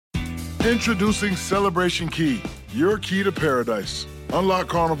Introducing Celebration Key, your key to paradise. Unlock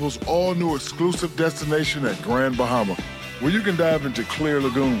Carnival's all-new exclusive destination at Grand Bahama, where you can dive into clear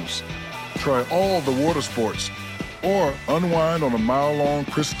lagoons, try all the water sports, or unwind on a mile-long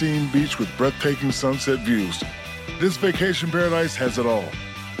pristine beach with breathtaking sunset views. This vacation paradise has it all.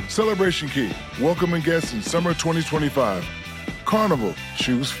 Celebration Key, welcoming guests in summer 2025. Carnival,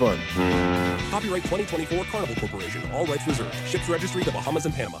 choose fun. Copyright 2024 Carnival Corporation, all rights reserved. Ships registry the Bahamas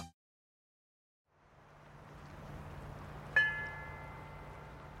and Panama.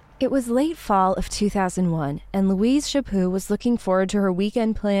 It was late fall of 2001, and Louise Chaput was looking forward to her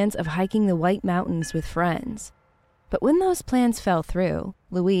weekend plans of hiking the White Mountains with friends. But when those plans fell through,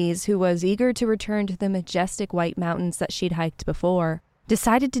 Louise, who was eager to return to the majestic White Mountains that she'd hiked before,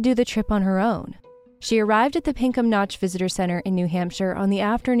 decided to do the trip on her own. She arrived at the Pinkham Notch Visitor Center in New Hampshire on the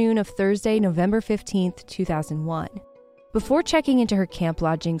afternoon of Thursday, November 15th, 2001. Before checking into her camp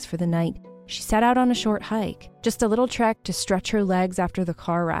lodgings for the night, she set out on a short hike, just a little trek to stretch her legs after the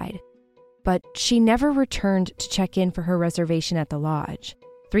car ride. But she never returned to check in for her reservation at the lodge.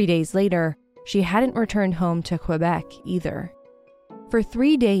 3 days later, she hadn't returned home to Quebec either. For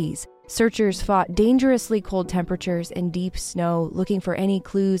 3 days, searchers fought dangerously cold temperatures and deep snow, looking for any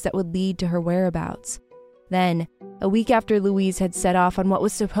clues that would lead to her whereabouts. Then, a week after Louise had set off on what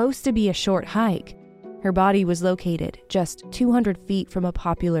was supposed to be a short hike, her body was located just 200 feet from a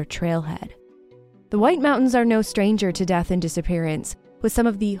popular trailhead. The White Mountains are no stranger to death and disappearance, with some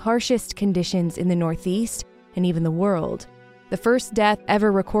of the harshest conditions in the Northeast and even the world. The first death ever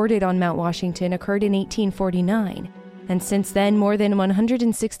recorded on Mount Washington occurred in 1849, and since then more than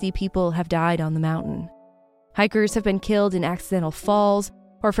 160 people have died on the mountain. Hikers have been killed in accidental falls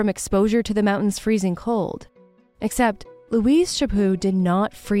or from exposure to the mountain's freezing cold. Except Louise Chaput did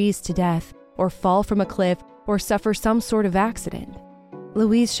not freeze to death or fall from a cliff or suffer some sort of accident.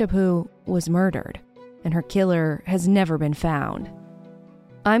 Louise Chaput was murdered, and her killer has never been found.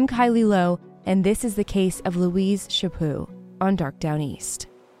 I'm Kylie Lowe, and this is the case of Louise Chaput on Dark Down East.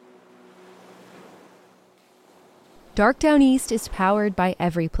 Dark Down East is powered by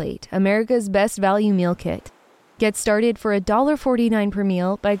EveryPlate, America's best value meal kit. Get started for $1.49 per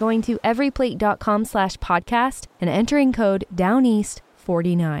meal by going to everyplate.com/podcast and entering code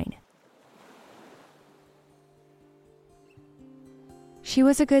DOWNEAST49. She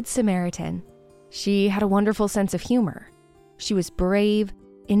was a good Samaritan. She had a wonderful sense of humor. She was brave,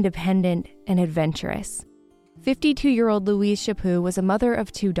 independent, and adventurous. 52-year-old Louise Chaput was a mother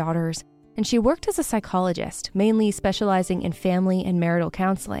of 2 daughters, and she worked as a psychologist, mainly specializing in family and marital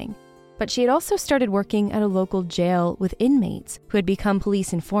counseling. But she had also started working at a local jail with inmates who had become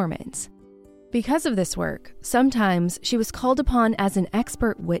police informants. Because of this work, sometimes she was called upon as an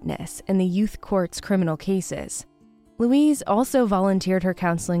expert witness in the youth court's criminal cases. Louise also volunteered her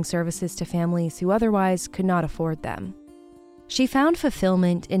counseling services to families who otherwise could not afford them. She found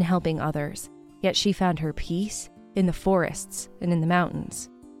fulfillment in helping others, yet she found her peace in the forests and in the mountains.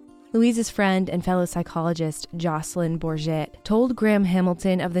 Louise's friend and fellow psychologist Jocelyn Bourget told Graham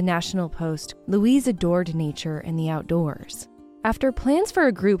Hamilton of the National Post, Louise adored nature and the outdoors. After plans for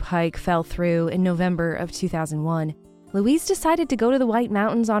a group hike fell through in November of 2001, Louise decided to go to the White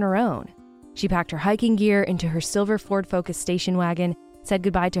Mountains on her own. She packed her hiking gear into her silver Ford Focus station wagon, said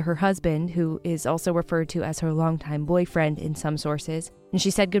goodbye to her husband, who is also referred to as her longtime boyfriend in some sources, and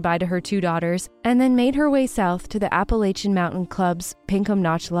she said goodbye to her 2 daughters, and then made her way south to the Appalachian Mountain Club's Pinkham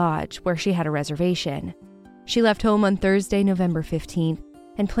Notch Lodge, where she had a reservation. She left home on Thursday, November 15th,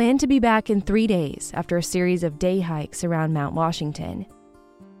 and planned to be back in 3 days after a series of day hikes around Mount Washington.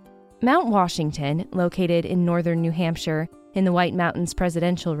 Mount Washington, located in northern New Hampshire in the White Mountains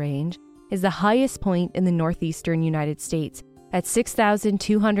Presidential Range, is the highest point in the northeastern United States at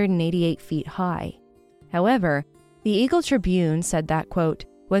 6,288 feet high. However, the Eagle Tribune said that, quote,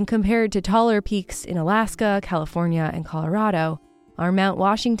 when compared to taller peaks in Alaska, California, and Colorado, our Mount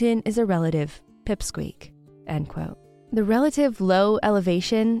Washington is a relative pipsqueak, end quote. The relative low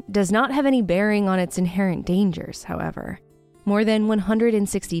elevation does not have any bearing on its inherent dangers, however. More than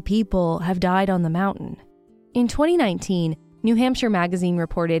 160 people have died on the mountain. In 2019, New Hampshire Magazine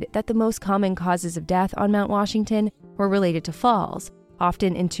reported that the most common causes of death on Mount Washington were related to falls,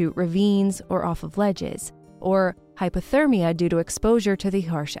 often into ravines or off of ledges, or hypothermia due to exposure to the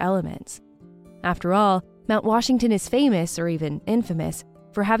harsh elements. After all, Mount Washington is famous, or even infamous,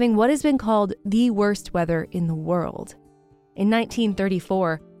 for having what has been called the worst weather in the world. In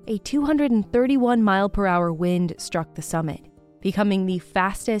 1934, a 231-mile-per-hour wind struck the summit, becoming the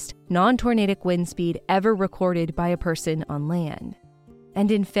fastest non-tornadic wind speed ever recorded by a person on land.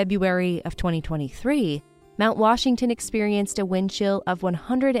 And in February of 2023, Mount Washington experienced a wind chill of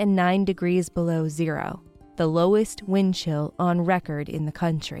 109 degrees below zero, the lowest wind chill on record in the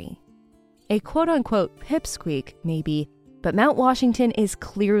country. A quote-unquote pipsqueak, maybe, but Mount Washington is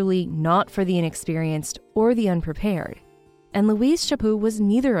clearly not for the inexperienced or the unprepared, and Louise Chaput was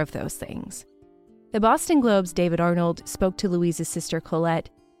neither of those things. The Boston Globe's David Arnold spoke to Louise's sister Colette,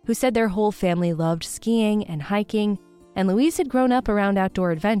 who said their whole family loved skiing and hiking, and Louise had grown up around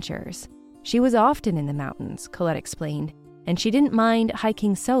outdoor adventures. She was often in the mountains, Colette explained, and she didn't mind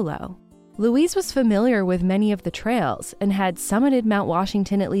hiking solo. Louise was familiar with many of the trails and had summited Mount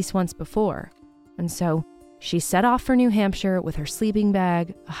Washington at least once before, and so she set off for New Hampshire with her sleeping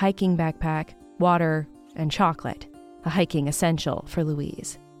bag, a hiking backpack, water, and chocolate, a hiking essential for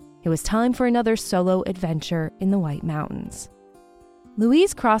Louise. It was time for another solo adventure in the White Mountains.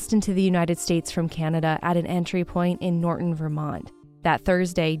 Louise crossed into the United States from Canada at an entry point in Norton, Vermont, that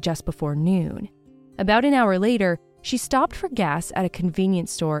Thursday just before noon. About an hour later, she stopped for gas at a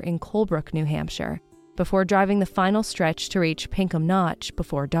convenience store in Colebrook, New Hampshire, before driving the final stretch to reach Pinkham Notch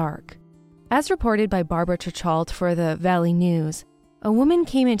before dark. As reported by Barbara Trichold for the Valley News, a woman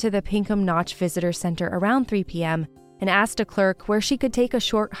came into the Pinkham Notch Visitor Center around 3 p.m. and asked a clerk where she could take a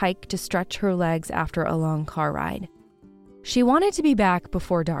short hike to stretch her legs after a long car ride. She wanted to be back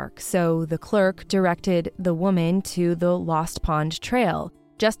before dark, so the clerk directed the woman to the Lost Pond Trail,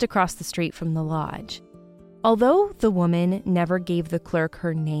 just across the street from the lodge. Although the woman never gave the clerk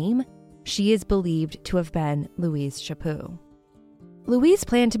her name, she is believed to have been Louise Chaput. Louise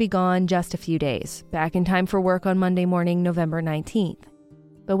planned to be gone just a few days, back in time for work on Monday morning, November 19th.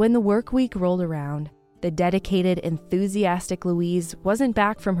 But when the work week rolled around, the dedicated, enthusiastic Louise wasn't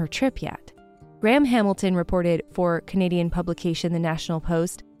back from her trip yet. Graham Hamilton reported for Canadian publication The National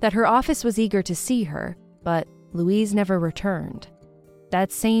Post that her office was eager to see her, but Louise never returned.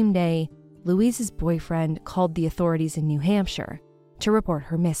 That same day, Louise's boyfriend called the authorities in New Hampshire to report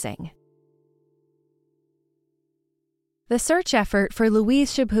her missing. The search effort for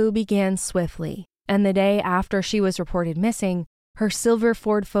Louise Chaput began swiftly, and the day after she was reported missing, her silver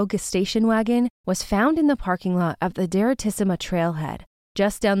Ford Focus station wagon was found in the parking lot of the Daratissima Trailhead,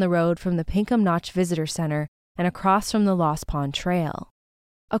 just down the road from the Pinkham Notch Visitor Center and across from the Lost Pond Trail.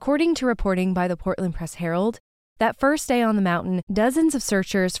 According to reporting by the Portland Press-Herald, that first day on the mountain, dozens of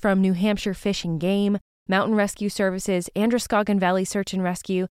searchers from New Hampshire Fish and Game, Mountain Rescue Services, Androscoggin Valley Search and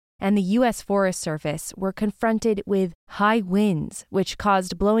Rescue, and the U.S. Forest Service were confronted with high winds, which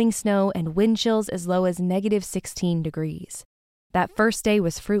caused blowing snow and wind chills as low as negative 16 degrees. That first day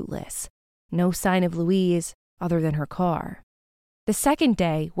was fruitless. No sign of Louise other than her car. The second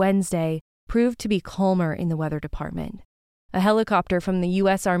day, Wednesday, proved to be calmer in the weather department. A helicopter from the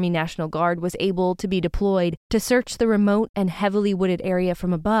U.S. Army National Guard was able to be deployed to search the remote and heavily wooded area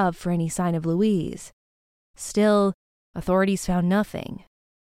from above for any sign of Louise. Still, authorities found nothing.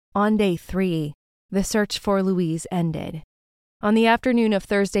 On day 3, the search for Louise ended. On the afternoon of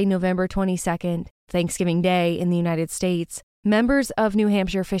Thursday, November 22nd, Thanksgiving Day in the United States, members of New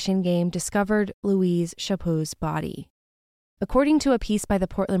Hampshire Fish and Game discovered Louise Chaput's body. According to a piece by the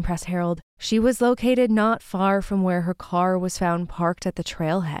Portland Press-Herald, she was located not far from where her car was found parked at the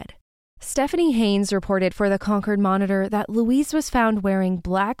trailhead. Stephanie Haynes reported for the Concord Monitor that Louise was found wearing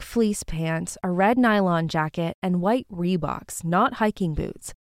black fleece pants, a red nylon jacket, and white Reeboks, not hiking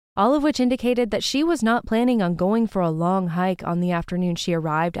boots, all of which indicated that she was not planning on going for a long hike on the afternoon she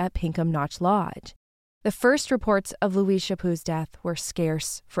arrived at Pinkham Notch Lodge. The first reports of Louise Chaput's death were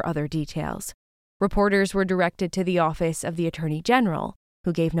scarce for other details. Reporters were directed to the office of the Attorney General,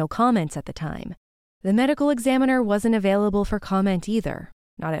 who gave no comments at the time. The medical examiner wasn't available for comment either,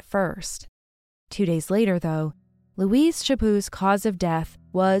 not at first. 2 days later, though, Louise Chaput's cause of death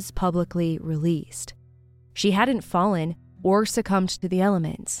was publicly released. She hadn't fallen or succumbed to the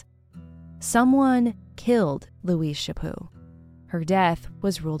elements. Someone killed Louise Chaput. Her death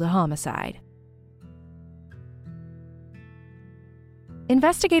was ruled a homicide.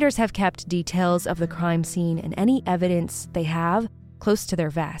 Investigators have kept details of the crime scene and any evidence they have close to their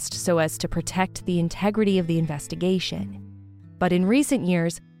vest so as to protect the integrity of the investigation. But in recent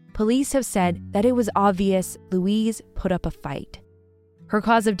years, police have said that it was obvious Louise put up a fight. Her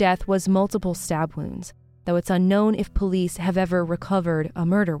cause of death was multiple stab wounds, though it's unknown if police have ever recovered a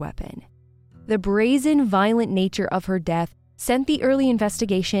murder weapon. The brazen, violent nature of her death sent the early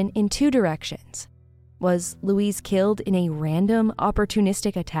investigation in 2 directions. Was Louise killed in a random,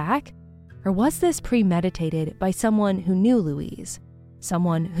 opportunistic attack? Or was this premeditated by someone who knew Louise,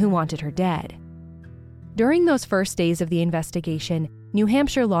 someone who wanted her dead? During those first days of the investigation, New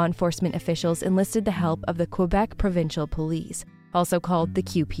Hampshire law enforcement officials enlisted the help of the Quebec Provincial Police, also called the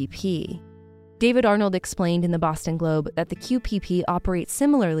QPP. David Arnold explained in the Boston Globe that the QPP operates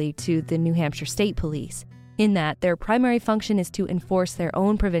similarly to the New Hampshire State Police, in that their primary function is to enforce their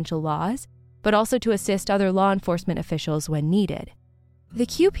own provincial laws, but also to assist other law enforcement officials when needed. The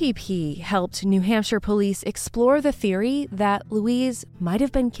QPP helped New Hampshire police explore the theory that Louise might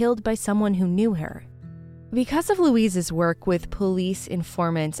have been killed by someone who knew her. Because of Louise's work with police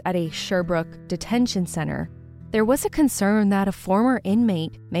informants at a Sherbrooke detention center, there was a concern that a former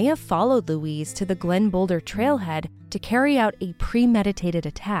inmate may have followed Louise to the Glen Boulder trailhead to carry out a premeditated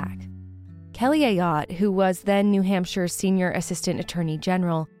attack. Kelly Ayotte, who was then New Hampshire's senior assistant attorney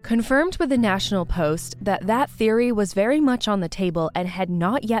general, confirmed with the National Post that that theory was very much on the table and had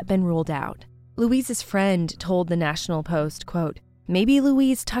not yet been ruled out. Louise's friend told the National Post, quote, "Maybe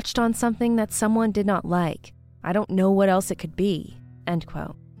Louise touched on something that someone did not like. I don't know what else it could be," end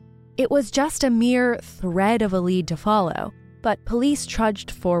quote. It was just a mere thread of a lead to follow, but police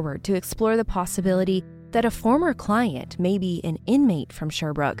trudged forward to explore the possibility that a former client, maybe an inmate from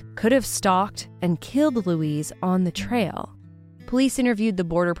Sherbrooke, could have stalked and killed Louise on the trail. Police interviewed the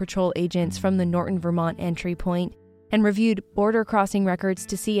Border Patrol agents from the Norton, Vermont entry point and reviewed border crossing records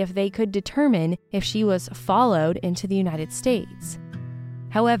to see if they could determine if she was followed into the United States.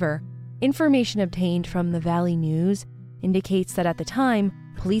 However, information obtained from the Valley News indicates that at the time,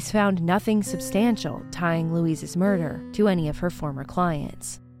 police found nothing substantial tying Louise's murder to any of her former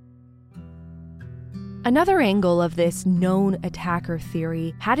clients. Another angle of this known attacker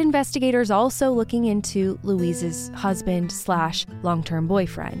theory had investigators also looking into Louise's husband/long-term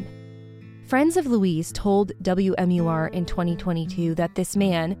boyfriend. Friends of Louise told WMUR in 2022 that this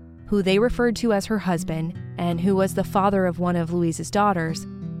man, who they referred to as her husband and who was the father of one of Louise's daughters,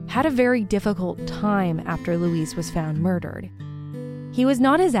 had a very difficult time after Louise was found murdered. He was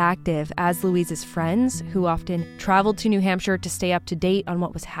not as active as Louise's friends, who often traveled to New Hampshire to stay up to date on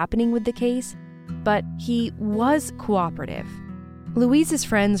what was happening with the case, but he was cooperative. Louise's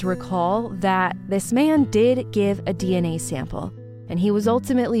friends recall that this man did give a DNA sample, and he was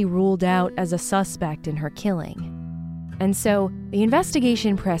ultimately ruled out as a suspect in her killing. And so the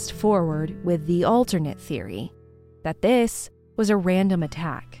investigation pressed forward with the alternate theory, that this was a random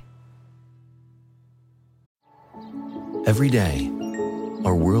attack. Every day,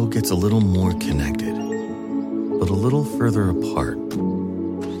 our world gets a little more connected, but a little further apart.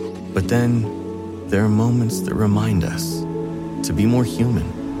 But then, there are moments that remind us to be more human.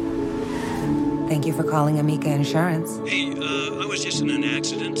 Thank you for calling Amica Insurance. Hey, I was just in an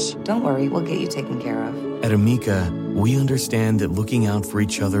accident. Don't worry, we'll get you taken care of. At Amica, we understand that looking out for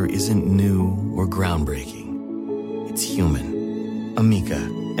each other isn't new or groundbreaking. It's human. Amica,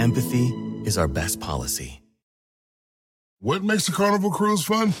 empathy is our best policy. What makes a Carnival cruise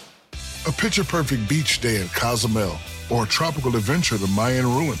fun? A picture-perfect beach day at Cozumel or a tropical adventure to Mayan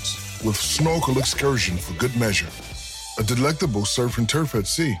ruins with snorkel excursion for good measure. A delectable surf and turf at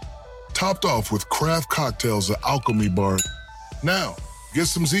sea, topped off with craft cocktails at Alchemy Bar. Now, get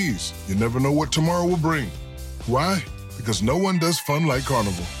some Z's. You never know what tomorrow will bring. Why? Because no one does fun like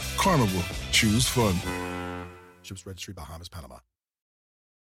Carnival. Carnival, choose fun. Ships Registry, Bahamas, Panama.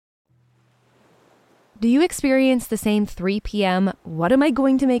 Do you experience the same 3 p.m., what am I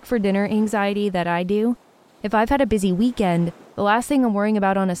going to make for dinner anxiety that I do? If I've had a busy weekend, the last thing I'm worrying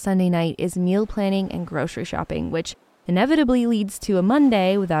about on a Sunday night is meal planning and grocery shopping, which inevitably leads to a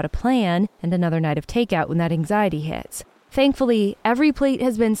Monday without a plan and another night of takeout when that anxiety hits. Thankfully, Every Plate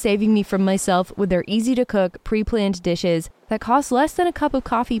has been saving me from myself with their easy-to-cook, pre-planned dishes that cost less than a cup of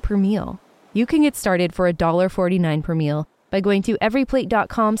coffee per meal. You can get started for $1.49 per meal by going to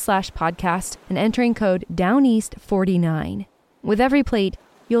everyplate.com/podcast and entering code DOWNEAST49. With Every Plate,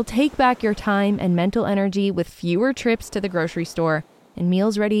 you'll take back your time and mental energy with fewer trips to the grocery store and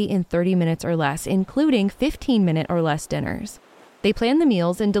meals ready in 30 minutes or less, including 15-minute or less dinners. They plan the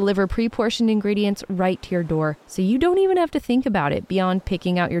meals and deliver pre-portioned ingredients right to your door, so you don't even have to think about it beyond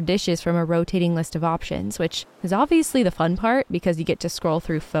picking out your dishes from a rotating list of options, which is obviously the fun part because you get to scroll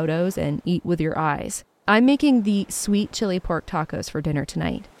through photos and eat with your eyes. I'm making the sweet chili pork tacos for dinner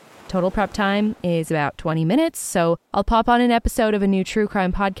tonight. Total prep time is about 20 minutes, so I'll pop on an episode of a new true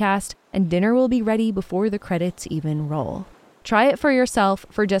crime podcast, and dinner will be ready before the credits even roll. Try it for yourself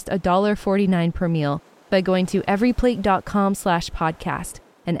for just $1.49 per meal by going to everyplate.com/podcast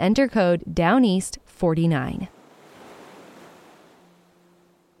and enter code DOWNEAST49.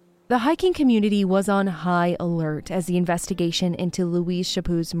 The hiking community was on high alert as the investigation into Louise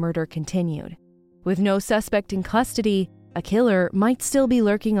Chaput's murder continued. With no suspect in custody, a killer might still be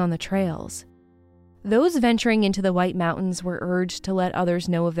lurking on the trails. Those venturing into the White Mountains were urged to let others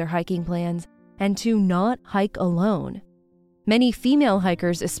know of their hiking plans and to not hike alone. Many female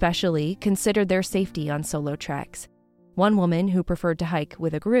hikers especially considered their safety on solo treks. One woman who preferred to hike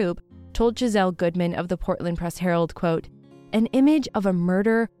with a group told Giselle Goodman of the Portland Press-Herald, quote, "An image of a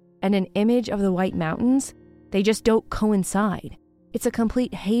murder and an image of the White Mountains, they just don't coincide. It's a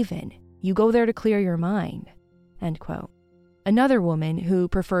complete haven. You go there to clear your mind," end quote. Another woman who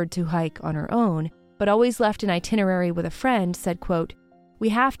preferred to hike on her own, but always left an itinerary with a friend, said, quote, "We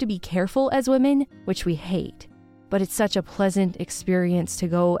have to be careful as women, which we hate, but it's such a pleasant experience to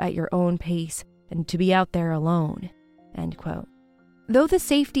go at your own pace and to be out there alone," end quote. Though the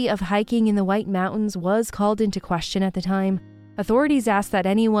safety of hiking in the White Mountains was called into question at the time, authorities asked that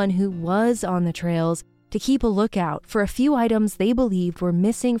anyone who was on the trails to keep a lookout for a few items they believed were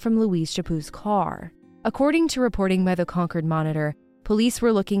missing from Louise Chaput's car. According to reporting by the Concord Monitor, police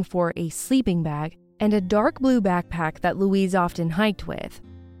were looking for a sleeping bag and a dark blue backpack that Louise often hiked with.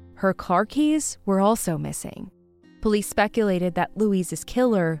 Her car keys were also missing. Police speculated that Louise's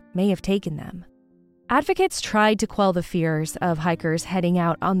killer may have taken them. Advocates tried to quell the fears of hikers heading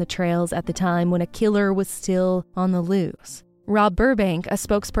out on the trails at the time when a killer was still on the loose. Rob Burbank, a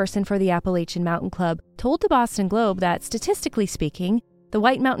spokesperson for the Appalachian Mountain Club, told the Boston Globe that, statistically speaking, the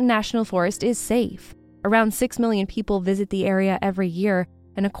White Mountain National Forest is safe. Around 6 million people visit the area every year,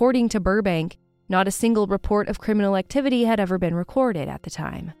 and according to Burbank, not a single report of criminal activity had ever been recorded at the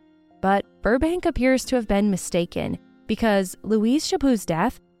time. But Burbank appears to have been mistaken, because Louise Chaput's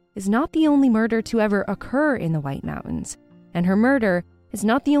death is not the only murder to ever occur in the White Mountains, and her murder is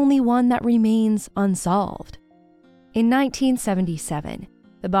not the only one that remains unsolved. In 1977,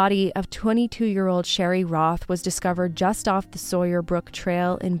 the body of 22-year-old Sherry Roth was discovered just off the Sawyer Brook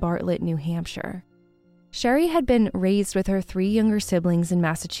Trail in Bartlett, New Hampshire. Sherry had been raised with her 3 younger siblings in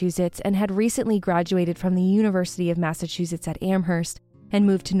Massachusetts and had recently graduated from the University of Massachusetts at Amherst and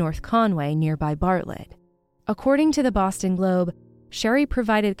moved to North Conway, nearby Bartlett. According to the Boston Globe, Sherry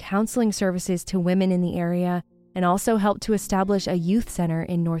provided counseling services to women in the area and also helped to establish a youth center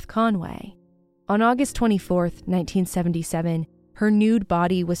in North Conway. On August 24, 1977, her nude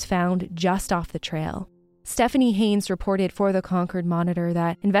body was found just off the trail. Stephanie Haynes reported for the Concord Monitor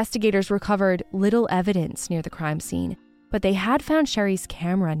that investigators recovered little evidence near the crime scene, but they had found Sherry's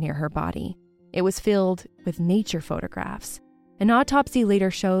camera near her body. It was filled with nature photographs. An autopsy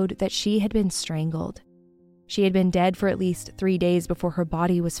later showed that she had been strangled. She had been dead for at least 3 days before her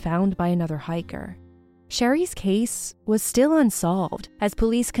body was found by another hiker. Sherry's case was still unsolved, as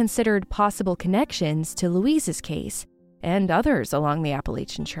police considered possible connections to Louise's case and others along the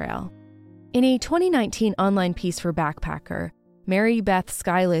Appalachian Trail. In a 2019 online piece for Backpacker, Mary Beth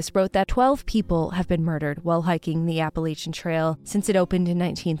Skyless wrote that 12 people have been murdered while hiking the Appalachian Trail since it opened in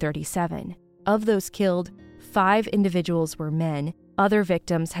 1937. Of those killed, 5 individuals were men. Other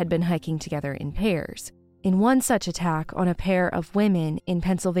victims had been hiking together in pairs. In one such attack on a pair of women in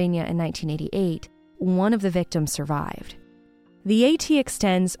Pennsylvania in 1988, one of the victims survived. The AT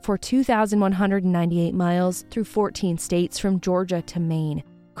extends for 2,198 miles through 14 states from Georgia to Maine,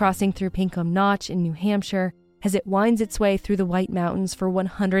 crossing through Pinkham Notch in New Hampshire as it winds its way through the White Mountains for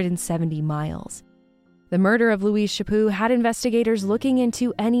 170 miles. The murder of Louise Chaput had investigators looking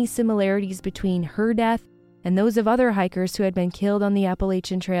into any similarities between her death and those of other hikers who had been killed on the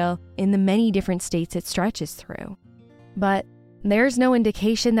Appalachian Trail in the many different states it stretches through. But there's no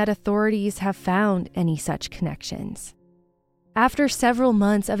indication that authorities have found any such connections. After several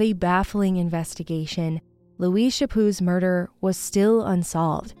months of a baffling investigation, Louise Chaput's murder was still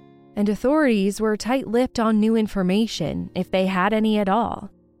unsolved, and authorities were tight-lipped on new information, if they had any at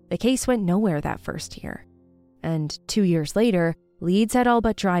all. The case went nowhere that first year. And 2 years later, leads had all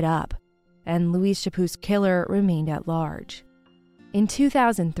but dried up, and Louise Chaput's killer remained at large. In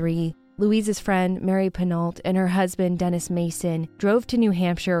 2003, Louise's friend Mary Penault and her husband Dennis Mason drove to New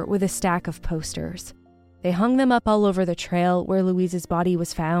Hampshire with a stack of posters. They hung them up all over the trail where Louise's body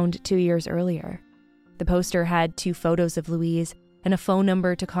was found 2 years earlier. The poster had 2 photos of Louise and a phone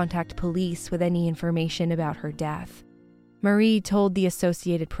number to contact police with any information about her death. Marie told the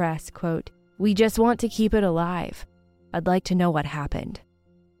Associated Press, quote, "We just want to keep it alive. I'd like to know what happened,"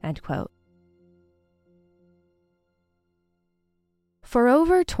 end quote. For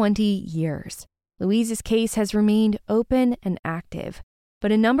over 20 years, Louise's case has remained open and active,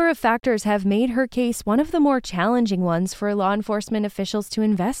 but a number of factors have made her case one of the more challenging ones for law enforcement officials to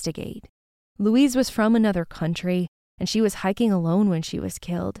investigate. Louise was from another country, and she was hiking alone when she was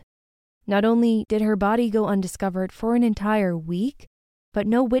killed. Not only did her body go undiscovered for an entire week, but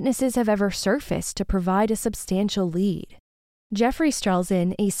no witnesses have ever surfaced to provide a substantial lead. Jeffrey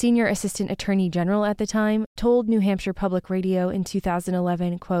Strelzin, a senior assistant attorney general at the time, told New Hampshire Public Radio in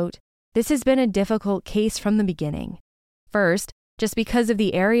 2011, quote, "This has been a difficult case from the beginning. First, just because of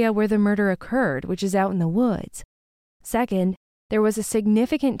the area where the murder occurred, which is out in the woods. Second, there was a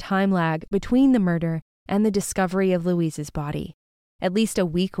significant time lag between the murder and the discovery of Louise's body. At least a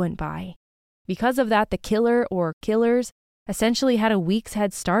week went by. Because of that, the killer or killers essentially had a week's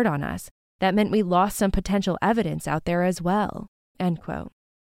head start on us. That meant we lost some potential evidence out there as well." End quote.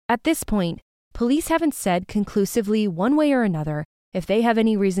 At this point, police haven't said conclusively one way or another if they have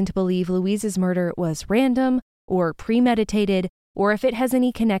any reason to believe Louise's murder was random or premeditated, or if it has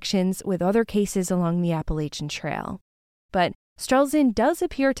any connections with other cases along the Appalachian Trail. But Strelzin does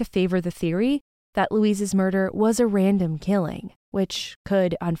appear to favor the theory that Louise's murder was a random killing, which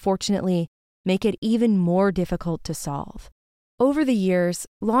could, unfortunately, make it even more difficult to solve. Over the years,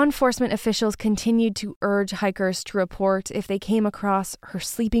 law enforcement officials continued to urge hikers to report if they came across her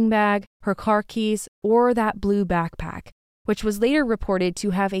sleeping bag, her car keys, or that blue backpack, which was later reported to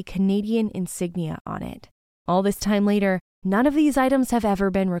have a Canadian insignia on it. All this time later, none of these items have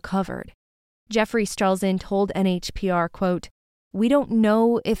ever been recovered. Jeffrey Strelzin told NHPR, quote, "We don't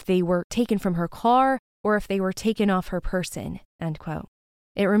know if they were taken from her car or if they were taken off her person," end quote.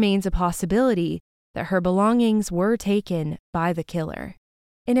 It remains a possibility that her belongings were taken by the killer.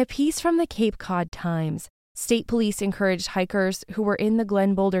 In a piece from the Cape Cod Times, state police encouraged hikers who were in the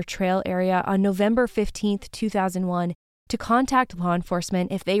Glen Boulder Trail area on November 15, 2001, to contact law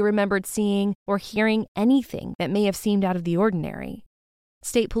enforcement if they remembered seeing or hearing anything that may have seemed out of the ordinary.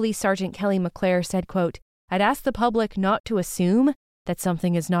 State Police Sergeant Kelly McClare said, quote, "I'd ask the public not to assume that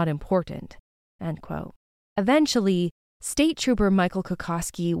something is not important," end quote. Eventually, State Trooper Michael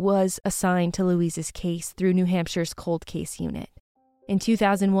Kokoski was assigned to Louise's case through New Hampshire's Cold Case Unit. In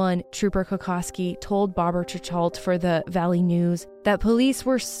 2001, Trooper Kokoski told Barbara Churchalt for the Valley News that police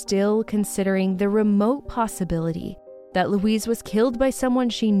were still considering the remote possibility that Louise was killed by someone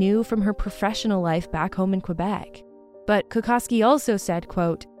she knew from her professional life back home in Quebec. But Kokoski also said,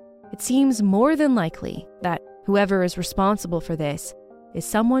 quote, "It seems more than likely that whoever is responsible for this is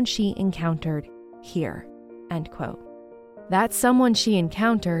someone she encountered here," end quote. That someone she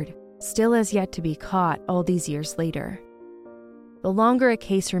encountered still has yet to be caught all these years later. The longer a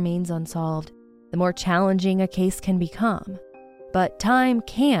case remains unsolved, the more challenging a case can become. But time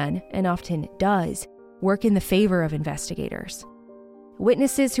can, and often does, work in the favor of investigators.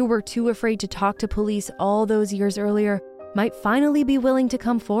 Witnesses who were too afraid to talk to police all those years earlier might finally be willing to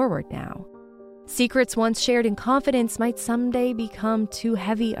come forward now. Secrets once shared in confidence might someday become too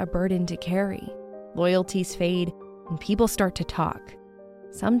heavy a burden to carry. Loyalties fade, and people start to talk.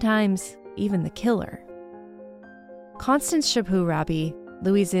 Sometimes even the killer. Constance Chaput Rabi,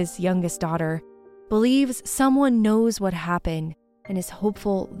 Louise's youngest daughter, believes someone knows what happened and is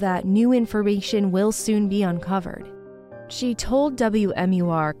hopeful that new information will soon be uncovered. She told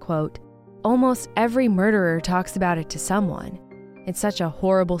WMUR, quote, "Almost every murderer talks about it to someone. It's such a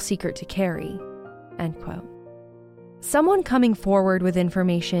horrible secret to carry," end quote. Someone coming forward with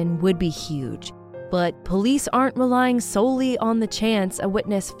information would be huge, but police aren't relying solely on the chance a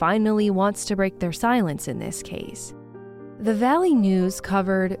witness finally wants to break their silence in this case. The Valley News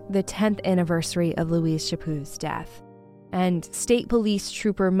covered the 10th anniversary of Louise Chaput's death, and State Police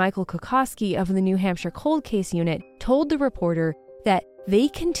Trooper Michael Kokoski of the New Hampshire Cold Case Unit told the reporter that they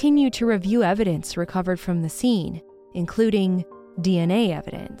continue to review evidence recovered from the scene, including DNA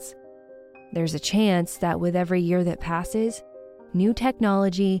evidence. There's a chance that with every year that passes, new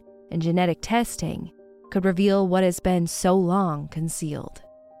technology and genetic testing could reveal what has been so long concealed.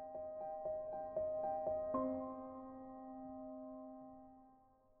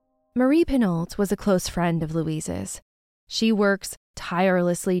 Marie Pinault was a close friend of Louise's. She works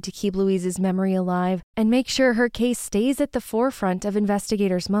tirelessly to keep Louise's memory alive and make sure her case stays at the forefront of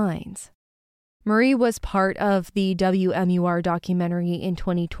investigators' minds. Marie was part of the WMUR documentary in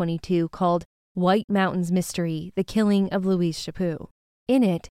 2022 called White Mountains Mystery: The Killing of Louise Chaput. In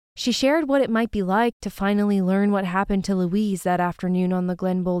it, she shared what it might be like to finally learn what happened to Louise that afternoon on the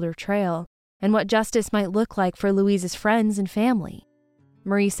Glen Boulder Trail, and what justice might look like for Louise's friends and family.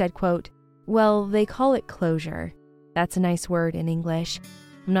 Marie said, quote, "Well, they call it closure. That's a nice word in English.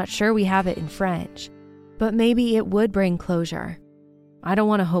 I'm not sure we have it in French. But maybe it would bring closure. I don't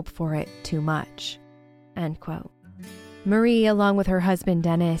want to hope for it too much." End quote. Marie, along with her husband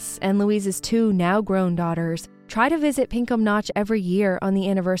Dennis and Louise's 2 now-grown daughters, try to visit Pinkham Notch every year on the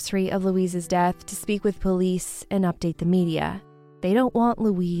anniversary of Louise's death to speak with police and update the media. They don't want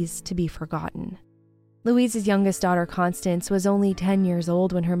Louise to be forgotten. Louise's youngest daughter, Constance, was only 10 years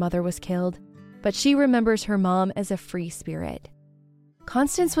old when her mother was killed, but she remembers her mom as a free spirit.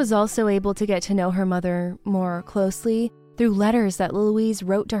 Constance was also able to get to know her mother more closely through letters that Louise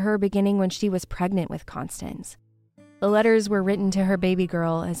wrote to her beginning when she was pregnant with Constance. The letters were written to her baby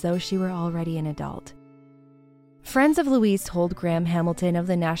girl as though she were already an adult. Friends of Louise told Graham Hamilton of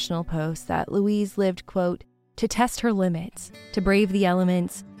the National Post that Louise lived, quote, to test her limits, to brave the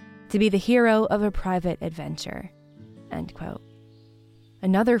elements, to be the hero of a private adventure, end quote.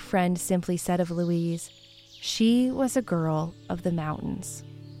 Another friend simply said of Louise, she was a girl of the mountains.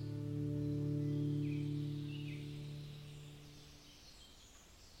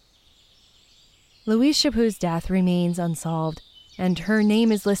 Louise Chaput's death remains unsolved, and her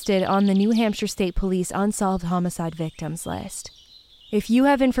name is listed on the New Hampshire State Police Unsolved Homicide Victims list. If you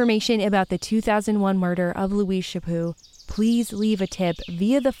have information about the 2001 murder of Louise Chaput, please leave a tip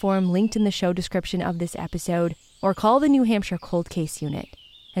via the form linked in the show description of this episode, or call the New Hampshire Cold Case Unit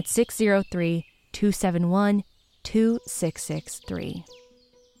at 603-271-2663.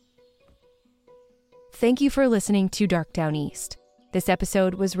 Thank you for listening to Dark Down East. This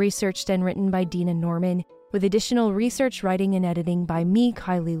episode was researched and written by Dina Norman, with additional research, writing, and editing by me,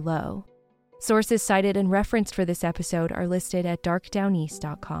 Kylie Lowe. Sources cited and referenced for this episode are listed at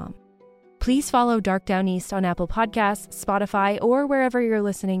darkdowneast.com. Please follow Dark Down East on Apple Podcasts, Spotify, or wherever you're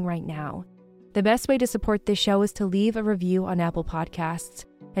listening right now. The best way to support this show is to leave a review on Apple Podcasts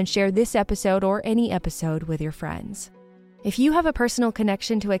and share this episode or any episode with your friends. If you have a personal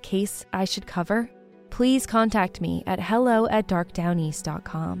connection to a case I should cover, please contact me at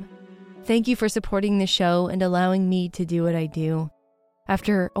hello@darkdowneast.com. Thank you for supporting the show and allowing me to do what I do.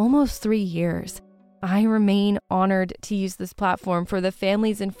 After almost 3 years, I remain honored to use this platform for the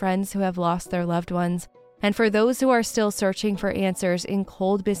families and friends who have lost their loved ones, and for those who are still searching for answers in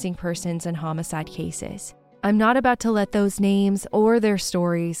cold missing persons and homicide cases. I'm not about to let those names or their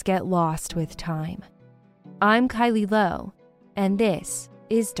stories get lost with time. I'm Kylie Lowe, and this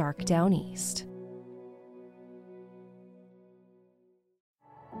is Dark Down East.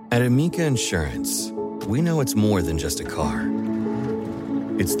 At Amica Insurance, we know it's more than just a car.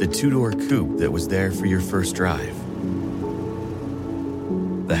 It's the two-door coupe that was there for your first drive,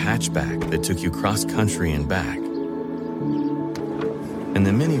 the hatchback that took you cross-country and back, and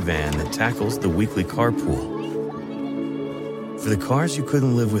the minivan that tackles the weekly carpool. For the cars you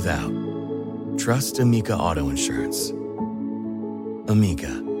couldn't live without, trust Amica Auto Insurance.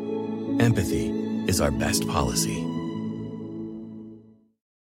 Amica, empathy is our best policy.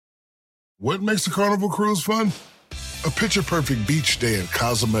 What makes a Carnival cruise fun? A picture-perfect beach day in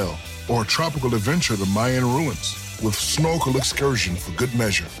Cozumel, or a tropical adventure to Mayan ruins with snorkel excursion for good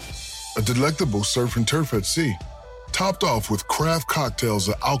measure. A delectable surf and turf at sea, topped off with craft cocktails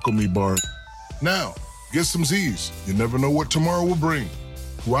at Alchemy Bar. Now, get some Z's. You never know what tomorrow will bring.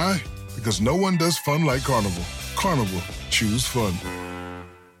 Why? Because no one does fun like Carnival. Carnival, choose fun.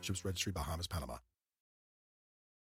 Ships Registry, Bahamas, Panama.